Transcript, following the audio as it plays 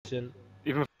switching.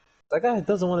 Even That guy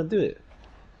doesn't want to do it.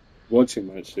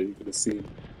 Watching that shit, you could have seen.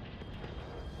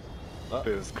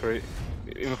 it was great.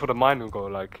 Even for the Manu goal,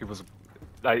 like he was,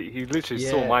 like he literally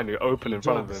saw Yeah, Manu open he in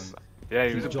front of jogs. him. Yeah,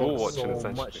 he was He just ball jogs watching so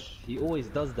essentially. much. He always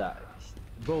does that.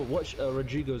 Bro, watch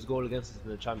Rodrigo's goal against us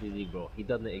in the Champions League, bro. He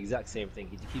done the exact same thing.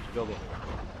 He keeps jogging.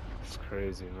 It's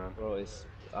crazy, man. Bro,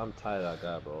 I'm tired of that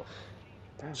guy, bro.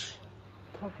 Damn.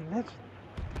 Club legend.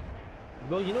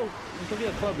 Bro, you know, you can be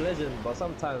a club legend, but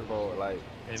sometimes, bro, like...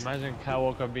 Imagine Kyle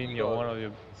Walker being one of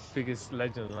your biggest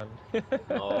legends, man.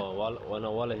 No,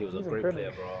 Walla, he was a He's great incredible.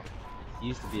 player, bro. He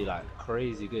used to be, like,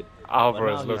 crazy good.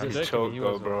 Alvarez But now looked he's his just- choke he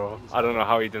goal, was, bro. I don't know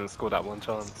how he didn't score that one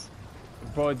chance.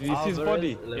 Bro, did you see his Alvarez,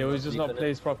 body? let It me was just speak not on it.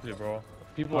 placed properly, bro.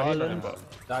 People were hating on him, Haaland,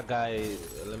 but that guy,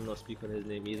 let me not speak on his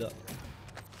name either.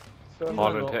 So,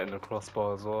 Haaland not- hitting the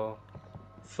crossbar as well.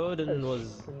 Foden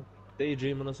was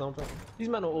daydreaming or something. These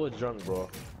men are always drunk, bro.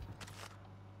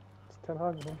 It's 10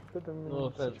 hard, man. Put them in No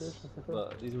offense, situations to fail.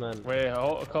 but these men...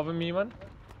 wait, cover me, man.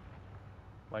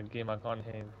 My game, I can't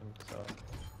hear anything, so.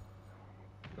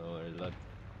 No worries, lad.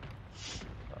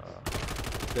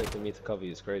 Expecting me to cover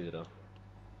you is crazy, though.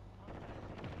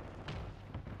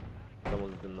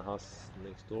 Someone's in the house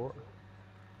next door.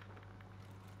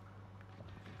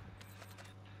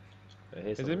 I hear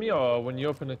Is it something. me or when you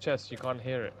open the chest, you can't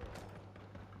hear it?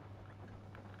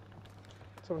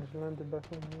 Someone just landed back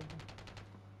on me.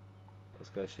 This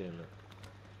guy's shooting it.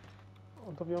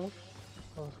 On top of your one?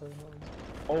 Oh, sorry,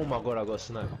 not on. Oh my god, I got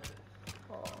sniped.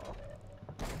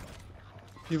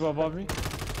 People above me?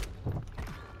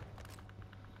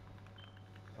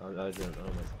 I didn't know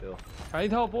my skill. I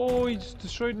need help. Oh, he just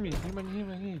destroyed me.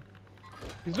 Him.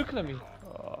 He's looking at me.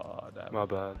 Oh, damn. My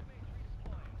bad.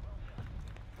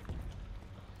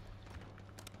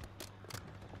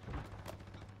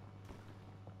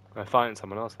 I'm fighting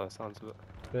someone else by the sounds of it.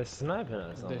 They're sniping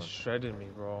at They someone. shredded me,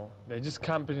 bro. They're just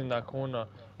camping in that corner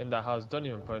in that house. Don't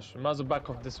even push. Might as well back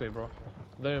off this way, bro.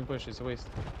 Don't even push. It's a waste.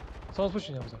 Someone's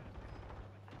pushing Hamza.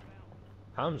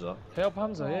 Hamza? Help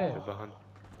Hamza, They're yeah. behind.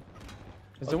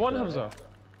 Is there one Hamza?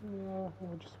 Yeah,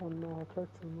 I just want to know how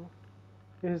correct him, though.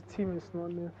 Yeah, his teammate's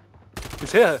not near.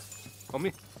 He's here! On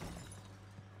me!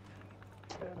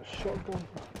 Yeah, the shotgun.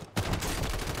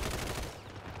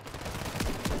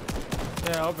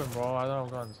 Yeah, help him, bro. I don't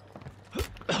have guns.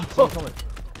 Someone's coming.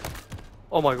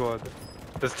 Oh my god.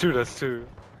 There's two.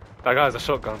 That guy has a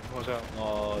shotgun. Watch out.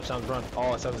 Oh, Shams run.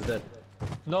 Oh, Shams is dead.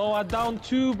 No, I downed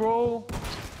 2, bro.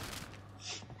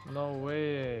 No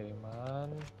way, man.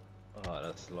 Oh,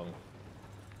 that's long.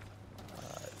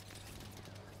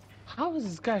 How is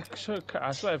this guy?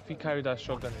 I swear, if he carried that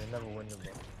shotgun, he'd never win him,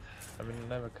 bro. I mean,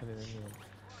 never killing anyone.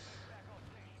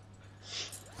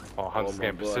 Oh, Hans my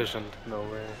getting God. positioned. No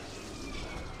way.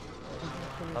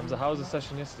 Hamza, how was the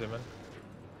session yesterday, man?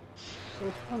 So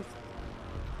it's fun.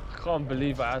 I can't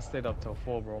believe I stayed up till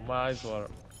 4, bro. My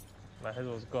head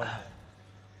was gone.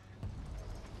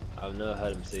 I've never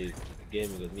heard him say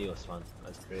gaming with me was fun.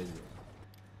 That's crazy.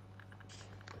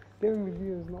 Gaming with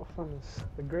you is not fun. It's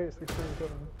the greatest experience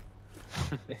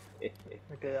ever.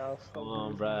 Okay, I'll stop. Come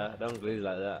on, bruh. Don't glaze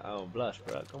like that. I don't blush,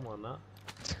 bruh. Come on now.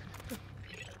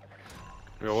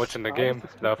 We were watching the I was game,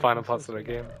 expecting the final this parts of the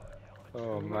yesterday. game.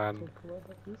 Oh I'm not man. talking about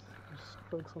that, please. Just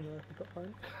focus on the Africa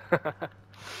fine.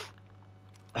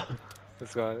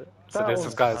 This guy. So That this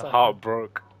was guy's sad. heart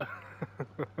broke.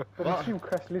 But the stream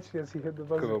crashed literally as he hit the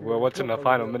buzzer. We're watching the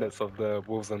final minutes of the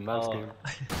Wolves and Mavs Oh. game.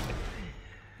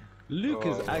 Luke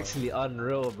is Oh. actually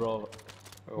unreal, bro.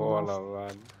 Oh no,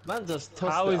 man. Man just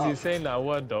tossed How it is he up. saying that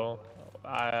word, though?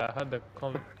 I heard the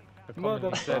comment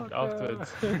he said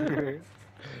afterwards.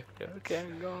 Okay,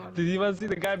 God. Did you even see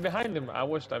the guy behind him? I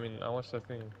watched the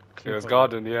thing. It was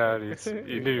Garden, yeah.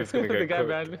 He knew he was gonna The get guy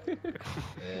cooked. behind me.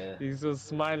 Yeah. He's just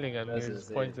smiling and That's he's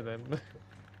just insane. pointing at him.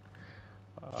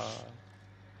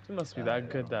 It must be that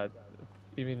good that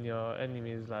even your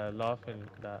enemy is like laughing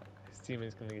that his team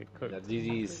is gonna get cooked. That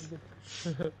GG's.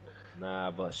 Nah,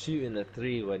 but shooting a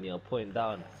 3 when you're pointing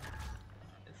down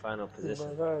in final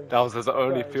position. That was his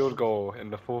only field goal in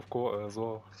the fourth quarter as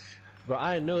well. Bro,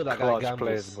 I know that Clutch guy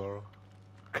plays, gambles.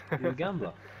 bro. He's a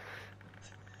gambler.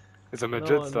 He's a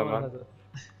Madrid star, one man. has a-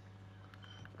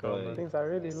 Go on, Bro, man. Things I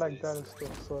really like that and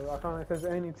stuff. So I can't. If there's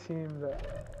any team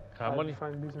that Have money. I'd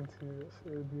find losing to,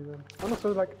 it would be them. And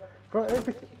also, like, bro,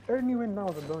 any win now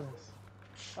is a bonus.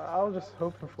 I was just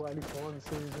hoping for at least one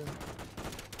series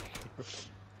win.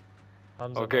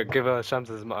 Hamza, Okay, man. give Shams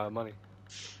his money. I'm not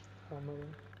really-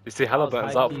 You see,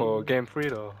 Halliburton's high out key. for game 3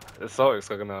 though. The Celtics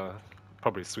are gonna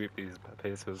probably sweep these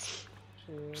Pacers.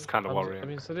 Just kind of I worrying.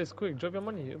 mean, so this quick, drop your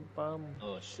money. Bam.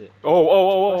 Oh shit.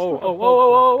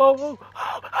 Oh.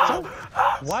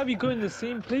 Why are we going the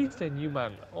same place then, you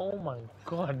man? Oh my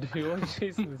god, you're all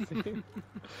chasing the same.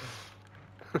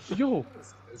 Yo,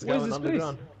 It's where's going this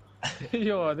underground. place?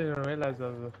 Yo, I didn't realize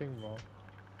that was a thing, bro.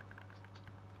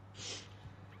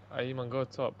 You man, go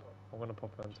top. I'm gonna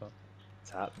pop it on top.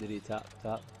 Tap, diddy, tap,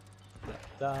 tap, tap,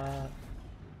 tap.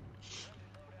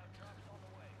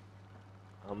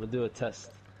 I'm gonna do a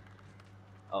test.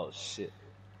 Oh shit.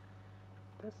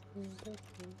 Testing.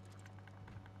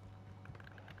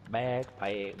 Back.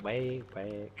 You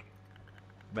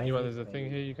want, there's a thing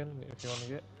here you can, if you want to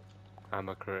get. I'm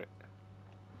a crit.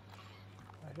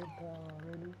 I hit that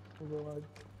already. So go like.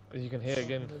 You can hear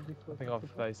again, I think after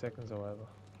 30 seconds or whatever.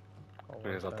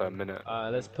 It's after a minute.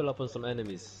 Let's pull up on some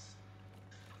enemies.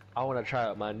 I wanna try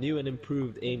out my new and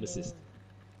improved aim assist.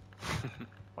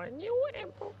 My new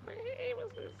improved aim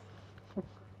assist.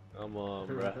 Come on,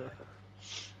 bruh.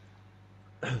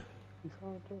 You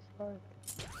sound just like.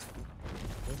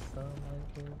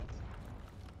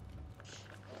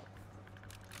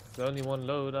 There's only one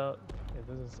loadout. It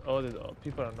doesn't. Oh, there's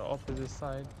people on the opposite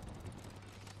side.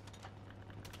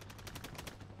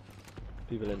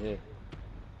 People in here.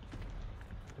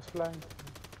 Just flying.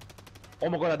 Oh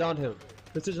my god, I downed him.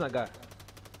 Precision that guy.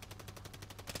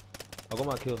 I got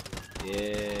my kill.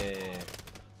 Yeah.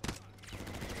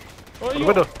 Oh, On the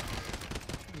window.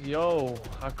 Yo,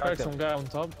 I cracked him. some guy on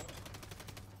top.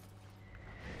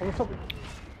 On the top.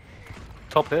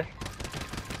 Top here.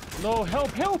 No, help!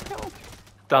 Oh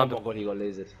Down. my god, he got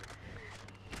lasered.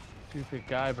 Stupid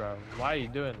guy, bro. Why are you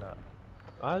doing that?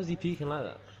 Why is he peeking like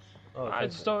that? Oh, I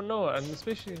just don't know, and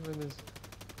especially when there's.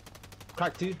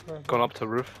 Crack two. Gone up to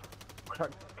roof.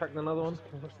 Cracked another one.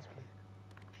 Watch this play.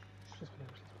 Watch this play.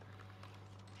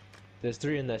 There's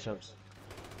three in there, Shams.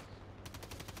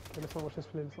 Okay, let's not watch this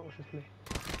play. Let's not watch this play.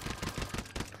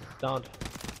 Downed.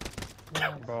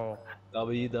 Bro.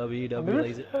 W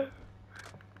laser.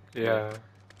 Yeah.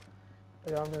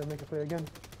 Yeah, I'm gonna make a play again.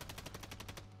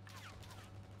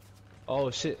 Oh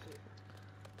shit.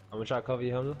 I'm gonna try to cover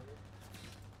you, Hamza.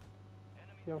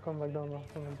 Yeah, I'm coming back down, bro.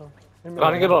 Coming back down.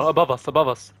 Landing it above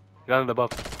us. Landing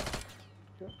above.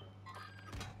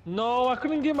 No, I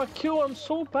couldn't get my kill. I'm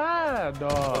so bad.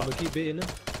 I'm gonna keep beating him.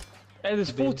 Hey,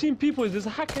 there's 14 people. There's a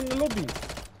hack in the lobby.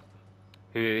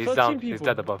 He's 13 down. He's people.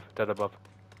 dead above. Dead above.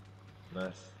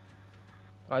 Nice.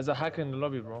 There's a hacker in the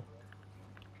lobby, bro.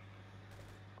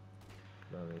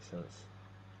 That makes sense.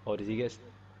 Oh, did he get?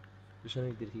 Which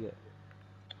one did he get?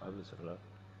 I'm just looking.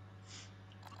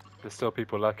 There's still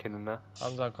people lurking in there.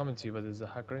 I'm not coming to you, but there's a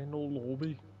hacker in the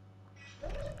lobby.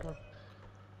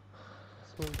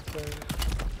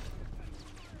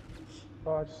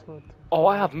 Oh, I just want. Oh,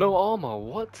 I have no armor.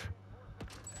 What?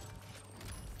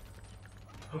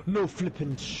 No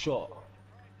flipping shot.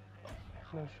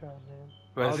 No shot, man.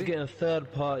 I Where is was he? getting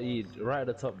third party right at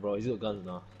the top, bro. He's got guns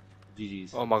now.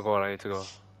 GG's. Oh my god, I need to go.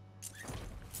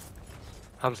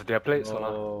 Hamza, do you have plates or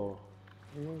not? Oh.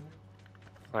 Yeah.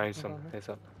 I need some. Need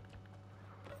some.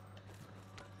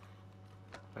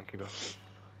 Thank you, bro.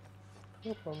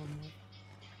 No problem, man.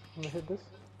 I'm gonna hit this.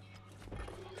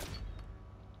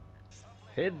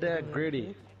 Hit that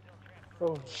gritty.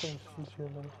 Oh, change your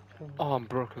man. Oh, I'm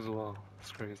broke as well.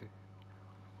 That's crazy.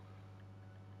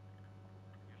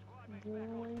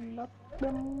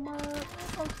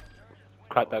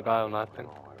 Crack that guy on that thing.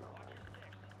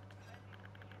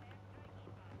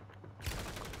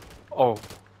 Oh.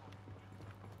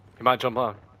 He might jump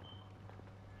on.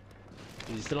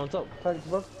 Is he still on top? Thanks,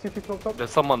 bro. See if you on top. There's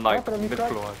someone like Let me mid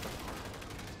crack. floor. I think.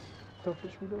 Don't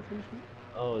finish me, don't finish me.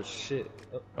 Oh shit.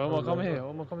 Omar, come here.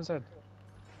 Omar, come inside.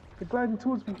 They're gliding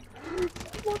towards me.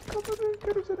 What? Come on,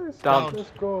 get into this. Down.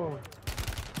 Let's go.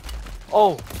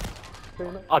 Oh! Fair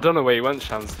enough. I don't know where he went,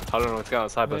 Shams. I don't know where to get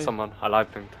outside, but Wait. someone I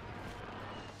live pinged.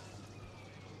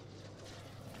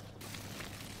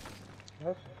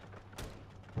 Yes.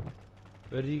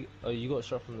 Where did you? Oh, you got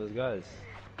shot from those guys.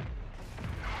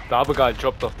 The other guy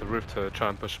dropped off the roof to try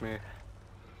and push me.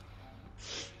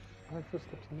 I have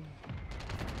footsteps in.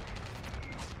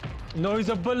 No, he's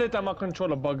a bullet and my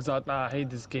controller bugs out. Nah, I hate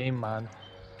this game, man.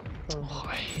 Oh, Oh,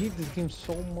 I hate this game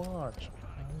so much.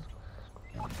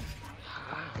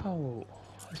 How?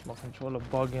 Why is my controller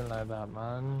bugging like that,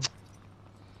 man?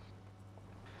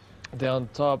 They're on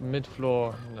top, mid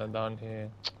floor, and they're down here.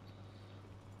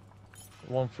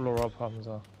 One floor up,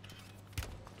 Hamza.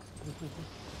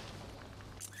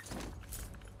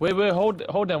 Wait, hold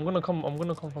there. I'm gonna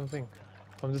come from thing.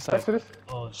 From this side. Next to this.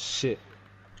 Oh shit.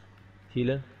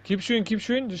 Healing. Keep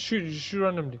shooting. Just shoot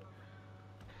randomly.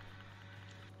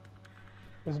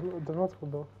 There's multiple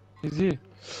though. He's here.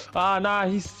 Ah, nah,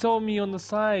 he saw me on the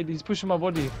side. He's pushing my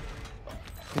body.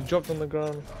 He dropped on the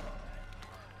ground.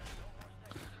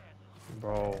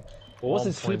 Bro. What's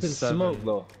this flipping 1.7. smoke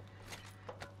though?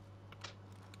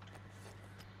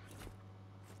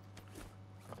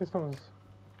 This one's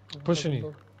Pushing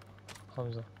you.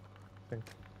 Hamza. I think.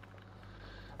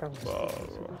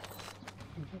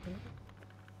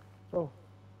 Oh,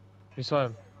 You saw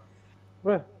him.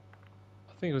 where?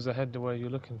 I think it was ahead the way you're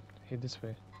looking. He this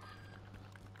way.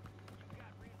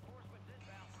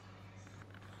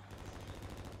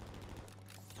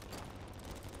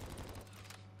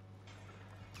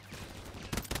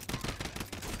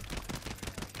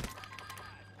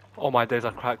 Oh my days, I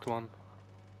cracked one.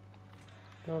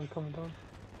 No, I'm coming down.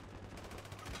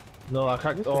 No, I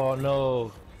cracked. Oh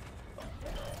no!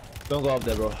 Don't go up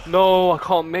there, bro. No, I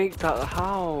can't make that.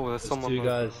 How? There's There's someone. two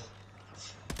guys.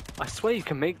 I swear you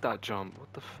can make that jump.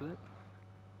 What the flip?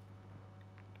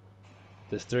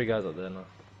 There's 3 guys up there now.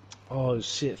 Oh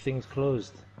shit! Things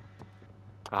closed.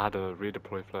 I had a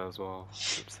redeploy flare as well.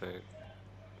 Flip's sake.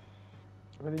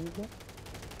 Where did you go?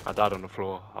 I died on the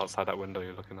floor outside that window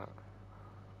you're looking at.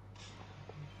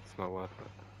 It's not worth it.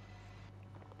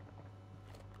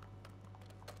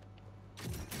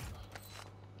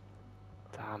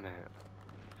 Damn it.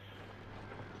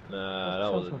 Nah,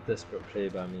 that was a desperate play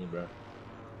by me, bro.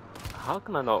 How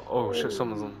can I not? Oh shit,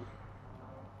 someone's on.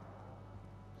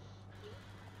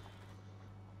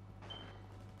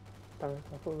 Damn it,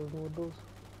 I thought there was more doors.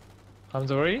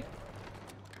 Hamza, where are you?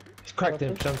 He's cracked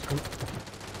him. Shams, come.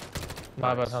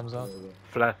 My bad, Hamza.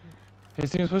 Flare. His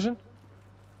team's pushing?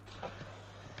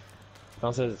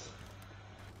 Downstairs.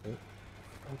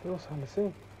 Doors on the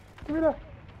scene. Give me that.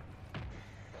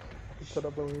 Shut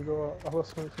up when we go out. I've got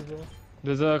smokes as well.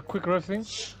 There's a quick ref thing.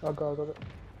 I got it.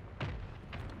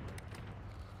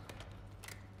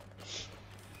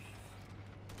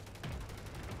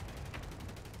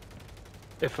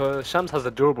 If Shams has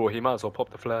a durable, he might as well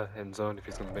pop the flare in zone if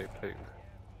he's gonna make play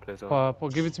zone. Paul,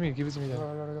 give it to me. Give it to me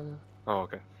then. Oh,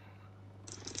 okay.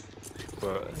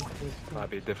 But it might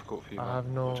be difficult for you. I man. have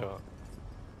no- Watch out.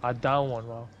 I down one,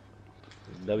 wow.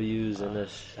 W's in the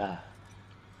shot.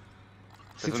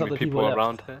 There's 6 gonna be other people people left.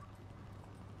 around here.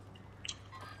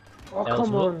 Oh, Else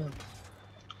come what? on.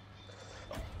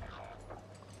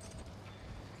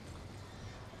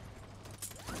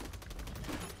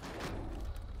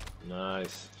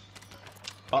 Nice.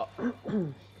 Oh.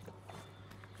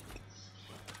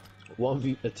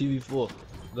 2v4.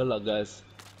 Good luck, guys.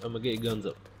 I'm gonna get your guns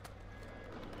up.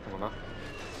 Come on now.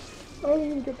 I didn't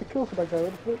even get the kill for that guy.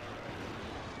 What the fuck?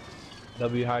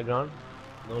 W high ground.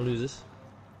 Don't lose this.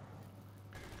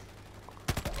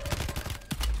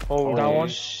 Oh, Down one.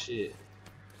 Shit.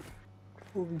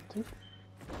 4v2.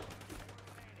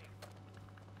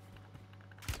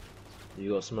 You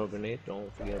got a smoke grenade.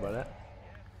 Don't forget about that.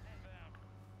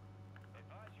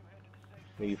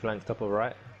 Maybe flank top or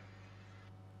right.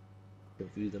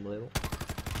 Confuse them a little.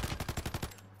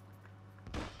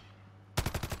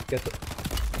 Get the.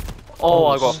 Oh,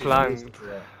 I got shit. flanked.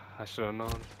 Yeah. I should have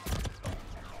known.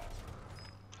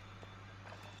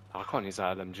 I can't use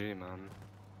that LMG, man.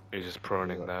 He's just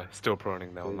proning there. Still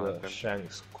proning there on We that got thing.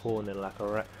 Shanks cornering like a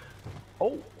rat.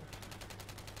 Oh!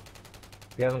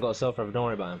 He hasn't got a self rev, don't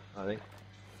worry about him, I think.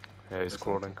 Yeah, he's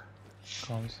crawling.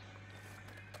 Comes.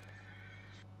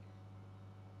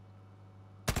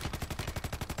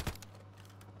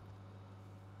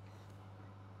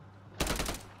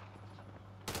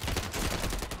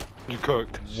 You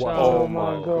cooked. Wow. Oh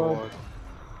my god.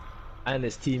 And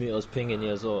his teammate was pinging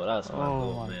you as well. That's my Oh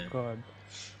goal, my man. god.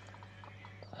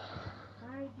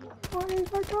 Why is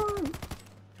that gone?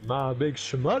 My big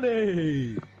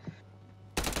shmoney!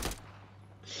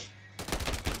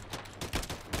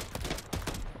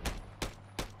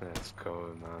 Let's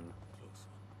go, man.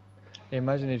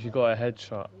 Imagine if you got a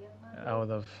headshot out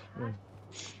of.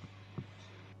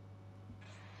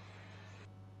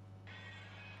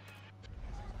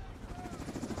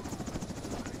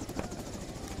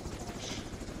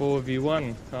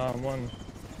 4v1, come on.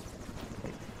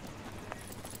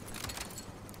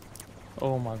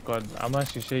 Oh my god, I'm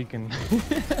actually shaking.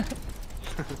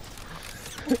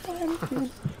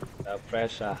 That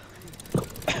pressure.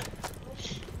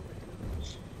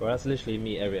 Bro, that's literally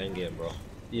me every endgame, bro.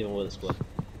 Even with the squad.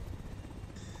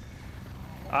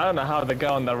 I don't know how the guy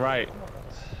on the right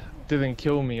didn't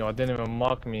kill me or didn't even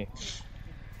mark me.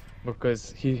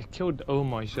 Because he killed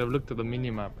Omar, he should have looked at the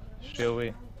minimap straight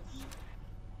away.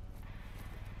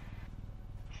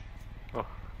 Oh.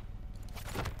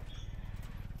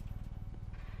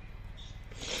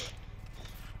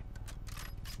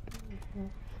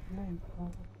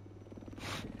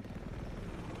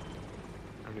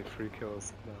 Only 3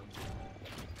 kills.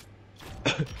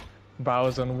 Damn. But I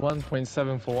was on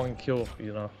 1.7 for 1 kill,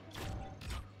 you know.